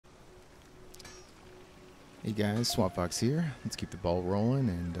Hey guys, Swapfox here. Let's keep the ball rolling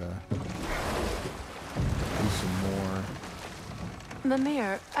and do some more.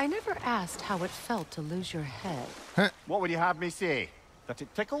 Mimir, I never asked how it felt to lose your head. Huh? What would you have me say? That it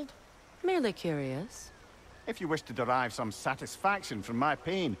tickled? Merely curious. If you wish to derive some satisfaction from my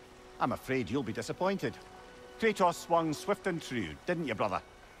pain, I'm afraid you'll be disappointed. Kratos swung swift and true, didn't you, brother?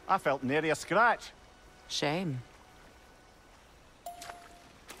 I felt nary a scratch. Shame.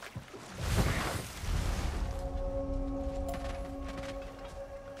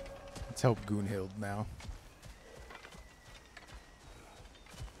 Let's help Gunhild now.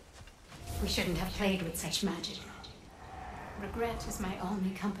 We shouldn't have played with such magic. Regret is my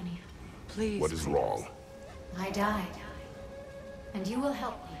only company. Please. What is wrong? I died. And you will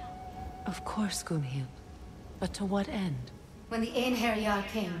help me. Of course, Gunhild. But to what end? When the Einherjar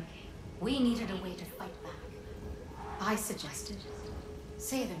came, we needed a way to fight back. I suggested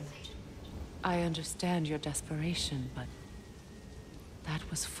Save magic. I understand your desperation, but that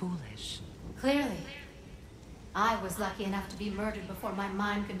was foolish. Clearly. I was lucky enough to be murdered before my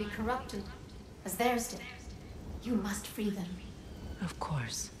mind could be corrupted, as theirs did. You must free them. Of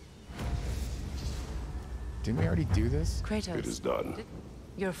course. Didn't we already do this? Kratos. It is done.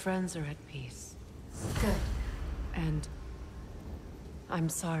 Your friends are at peace. Good. And I'm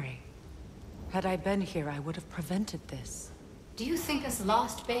sorry. Had I been here, I would have prevented this. Do you think us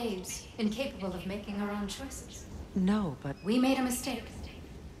lost babes, incapable of making our own choices? No, but We made a mistake,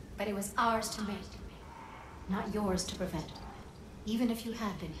 but it was ours to make, not yours to prevent, even if you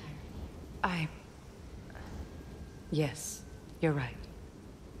had been here. Yes, you're right.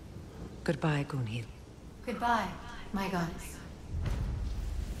 Goodbye, Gunhild. Goodbye, my goddess.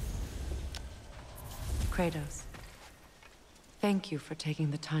 Kratos. Thank you for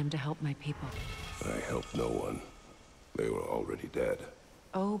taking the time to help my people. I helped no one. They were already dead.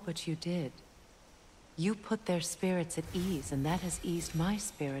 Oh, but you did. You put their spirits at ease, and that has eased my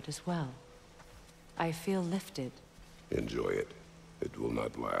spirit as well. I feel lifted. Enjoy it. It will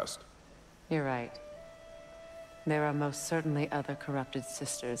not last. You're right. There are most certainly other corrupted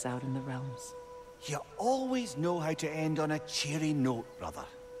sisters out in the realms. You always know how to end on a cheery note, brother.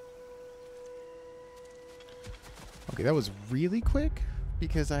 Okay, that was really quick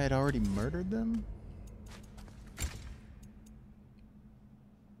because I had already murdered them.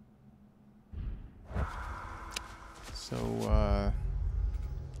 So, I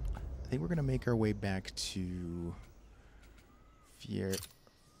think we're gonna make our way back to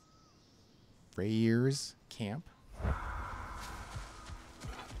Freyr's camp.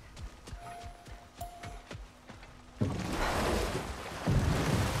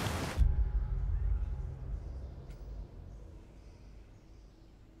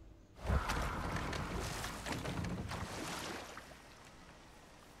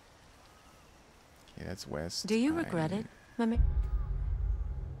 Okay, that's west. Do you regret it, Mimir?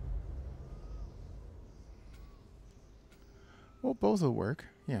 Well, both will work.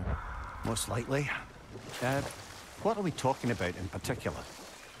 Yeah. Most likely. What are we talking about in particular?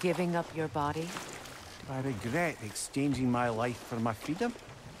 Giving up your body? Do I regret exchanging my life for my freedom?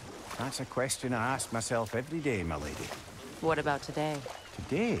 That's a question I ask myself every day, my lady. What about today?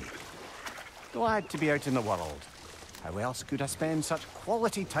 Today? Glad to be out in the world. How else could I spend such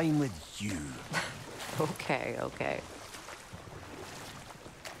quality time with you? Okay, okay.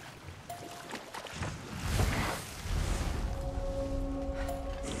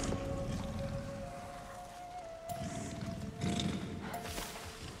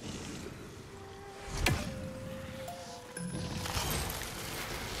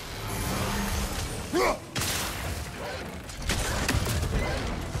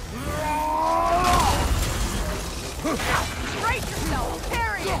 Brace yourself!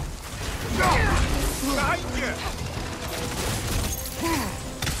 Carry it! Behind you!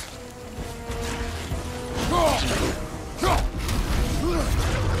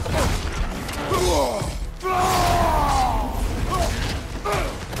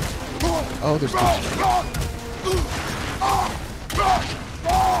 Oh, there's two.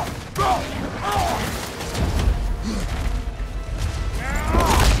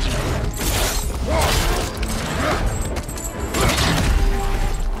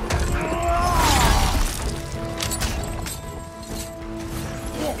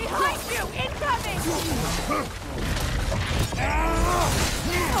 Behind you! Incoming!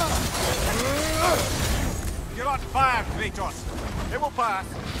 You're on fire, Kratos. It will pass.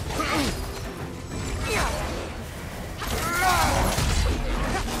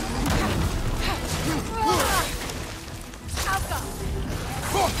 Alka!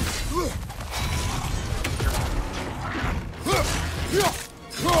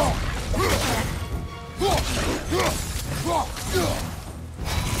 The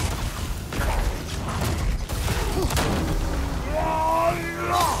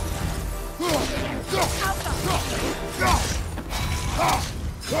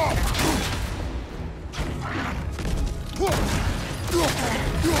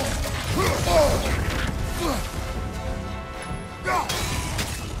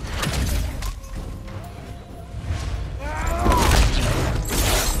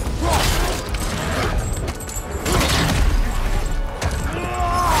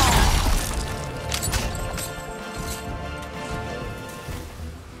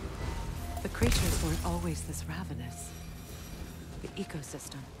creatures weren't always this ravenous. The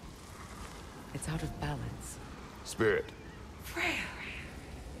ecosystem. It's out of balance. Spirit. Freya,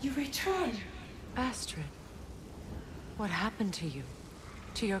 you return. Astrid, what happened to you?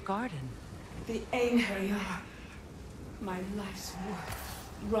 To your garden? The anger, my life's work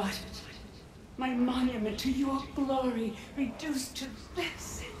rotted. My monument to your glory reduced to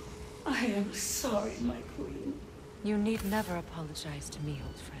this. I am sorry, my queen. You need never apologize to me,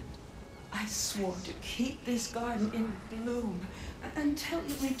 old friend. I swore to keep this garden in bloom until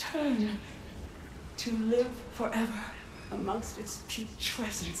you return. To live forever amongst its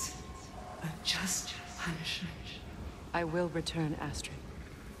putrescence. A just punishment. I will return, Astrid.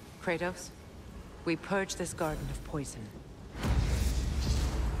 Kratos, we purge this garden of poison.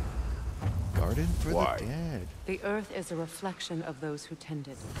 Garden for Why? the dead. The earth is a reflection of those who tend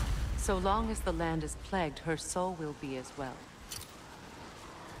it. So long as the land is plagued, her soul will be as well.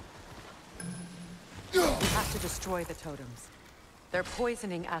 We have to destroy the totems. They're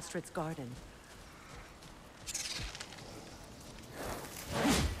poisoning Astrid's garden.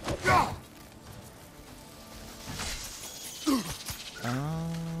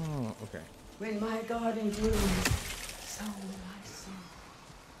 Oh, okay. When my garden blooms, so will my soul.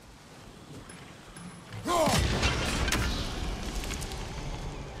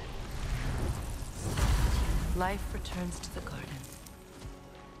 Life returns to the garden.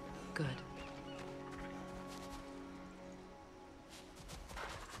 Good.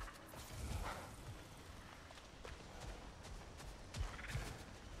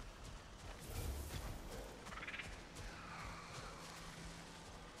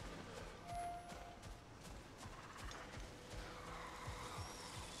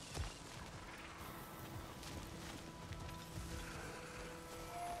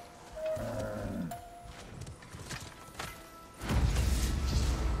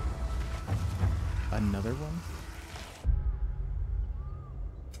 Another one?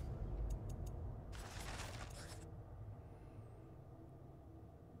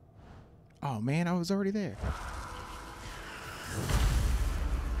 Oh man, I was already there.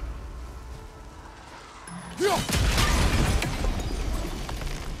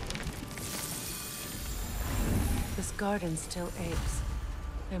 This garden still aches.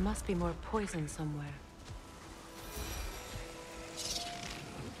 There must be more poison somewhere.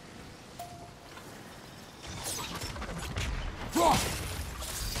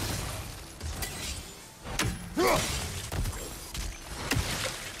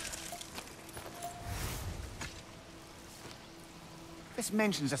 This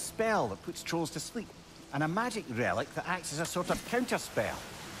mentions a spell that puts trolls to sleep, and a magic relic that acts as a sort of counter-spell.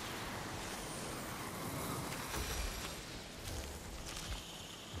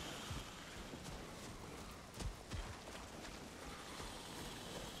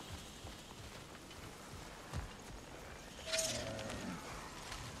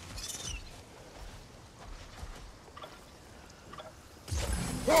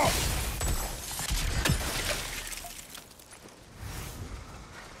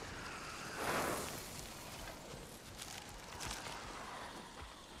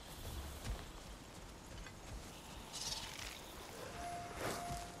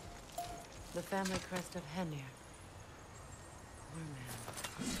 The family crest of Henir. Poor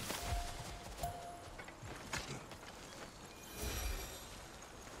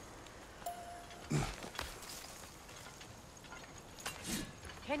man.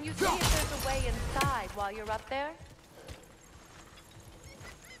 Can you see if there's a way inside while you're up there?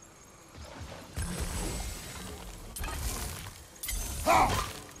 I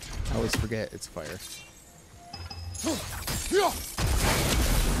always forget it's fire.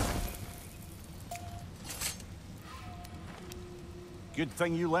 Good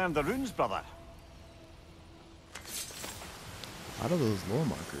thing you learned the runes, brother. Out of those lore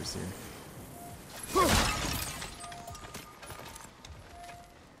markers here.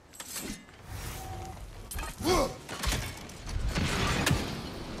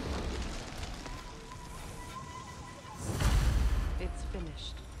 It's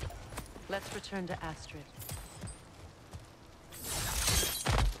finished. Let's return to Astrid.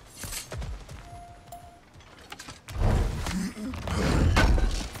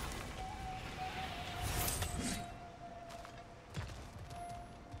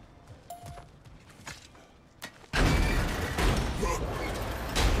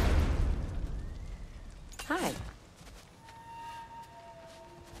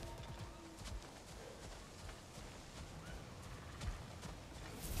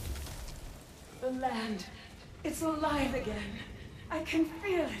 The land. It's alive again. I can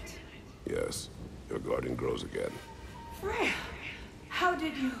feel it. Yes, your garden grows again. Freya, how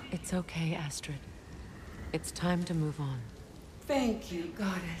did you... It's okay, Astrid. It's time to move on. Thank you,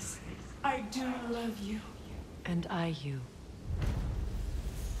 goddess. I do love you. And I you.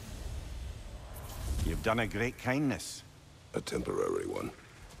 You've done a great kindness. A temporary one.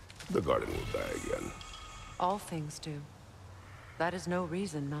 The garden will die again. All things do. That is no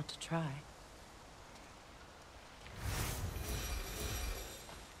reason not to try.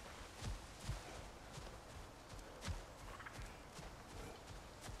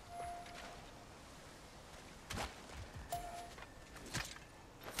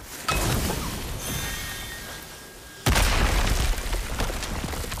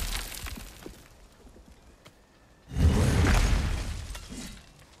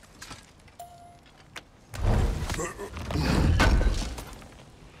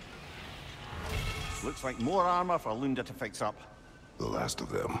 Looks like more armor for Lunda to fix up. The last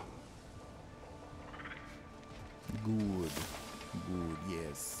of them. Good. Good,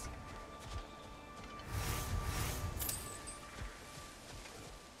 yes.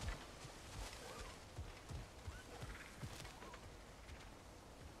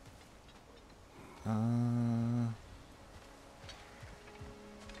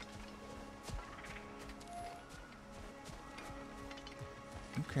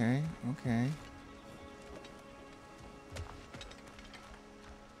 Okay, okay.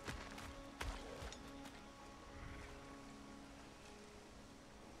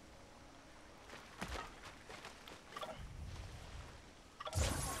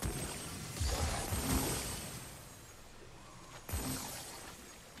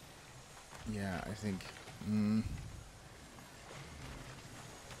 Yeah, I think...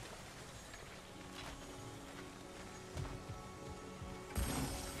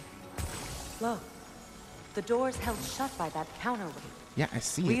 Look. The door's held shut by that counterweight. Yeah, I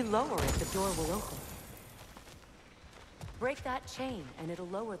see We it. lower it, the door will open. Break that chain, and it'll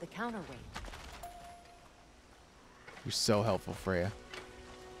lower the counterweight. You're so helpful, Freya.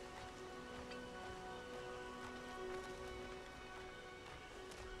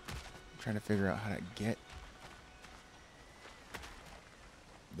 I'm trying to figure out how to get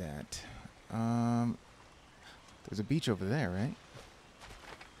that. There's a beach over there, right?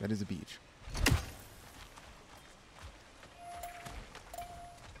 That is a beach.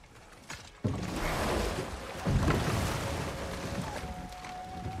 It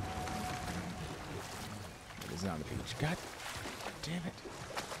is not the beach. God damn it.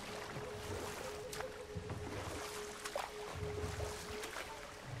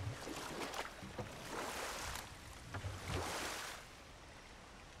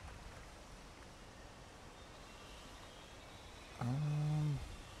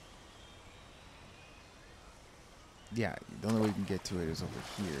 Yeah, the only way we can get to it is over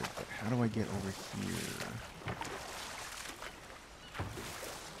here. But how do I get over here?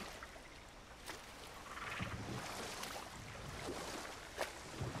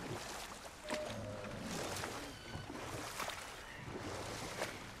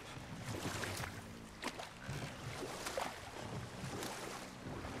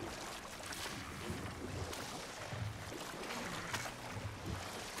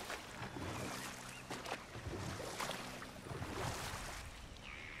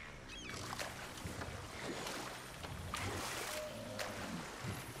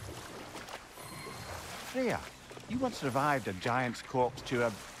 Freya, you once revived a giant's corpse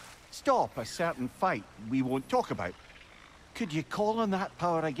to stop a certain fight we won't talk about. Could you call on that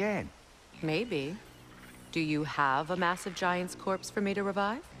power again? Maybe. Do you have a massive giant's corpse for me to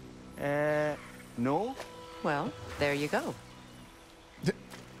revive? No? Well, there you go.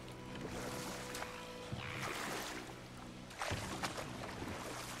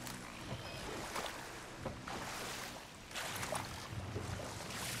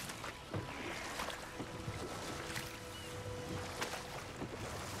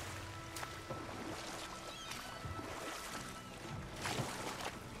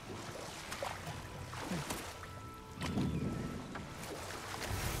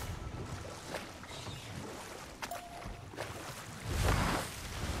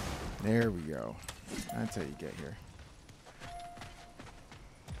 There we go. That's how you get here.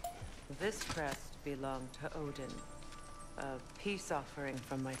 This crest belonged to Odin. A peace offering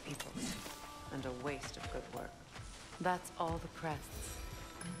from my people. And a waste of good work. That's all the crests.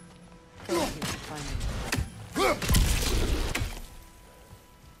 Thank you for finding them.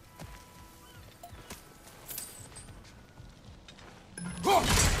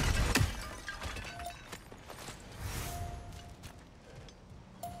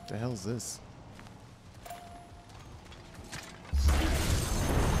 The hell's this?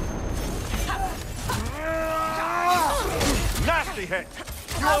 nasty hit.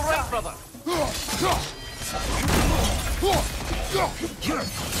 You all right, brother?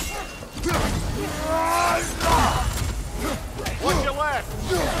 What's your left?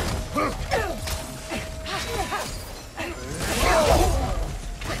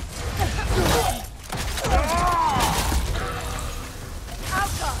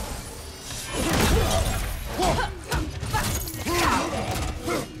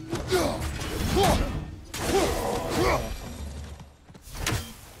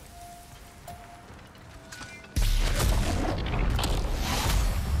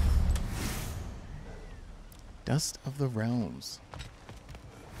 Dust of the Realms.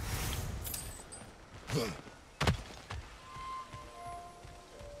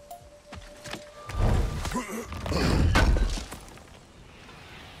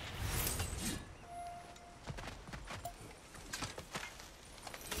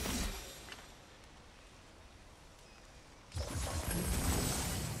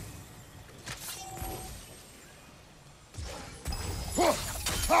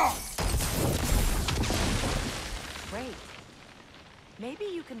 Great. Maybe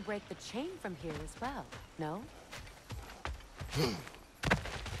you can break the chain from here as well, no?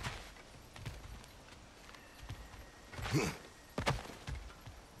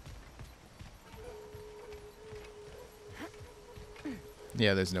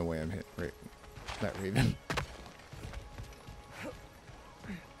 Yeah, there's no way I'm hit that Raven.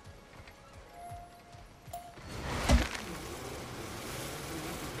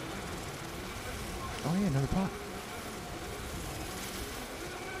 Oh yeah, another pot.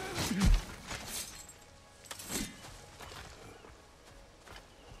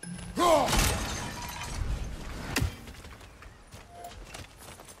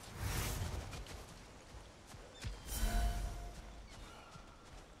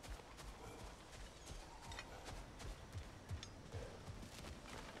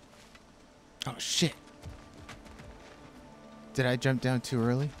 Oh shit. Did I jump down too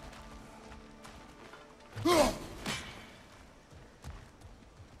early? I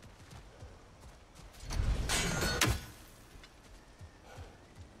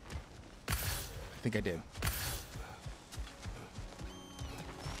think I did.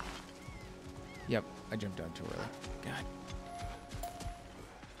 Yep, I jumped down too early. God.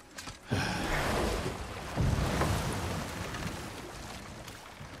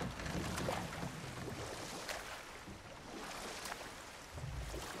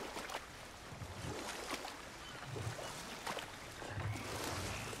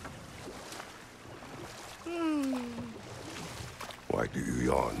 Why do you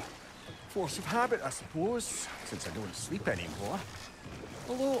yawn? Force of habit, I suppose, since I don't sleep anymore.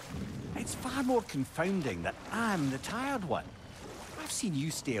 Although, it's far more confounding that I'm the tired one. I've seen you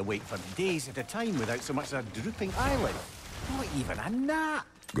stay awake for days at a time without so much as a drooping eyelid. Not even a nap.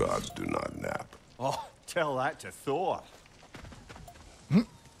 Gods do not nap. Oh, tell that to Thor.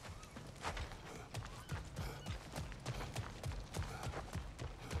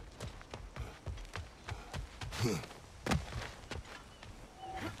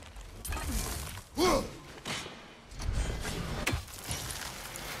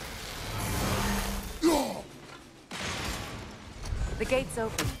 The gate's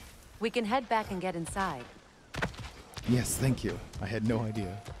open. We can head back and get inside. Yes, thank you. I had no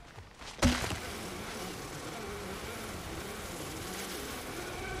idea.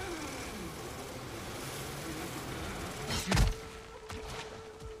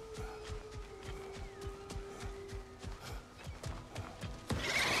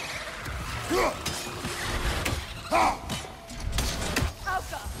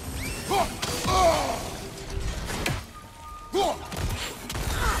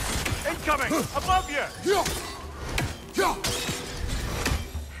 Incoming! Above you!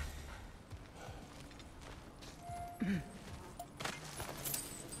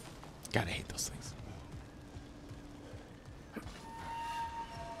 God, I hate those things.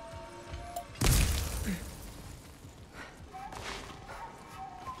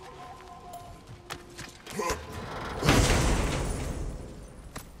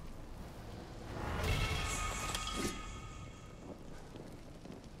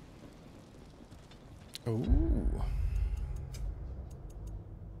 Ooh.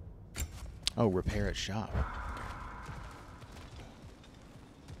 Oh, repair at shop.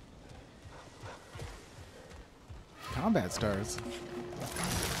 Combat stars.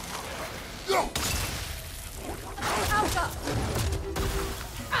 Alpha!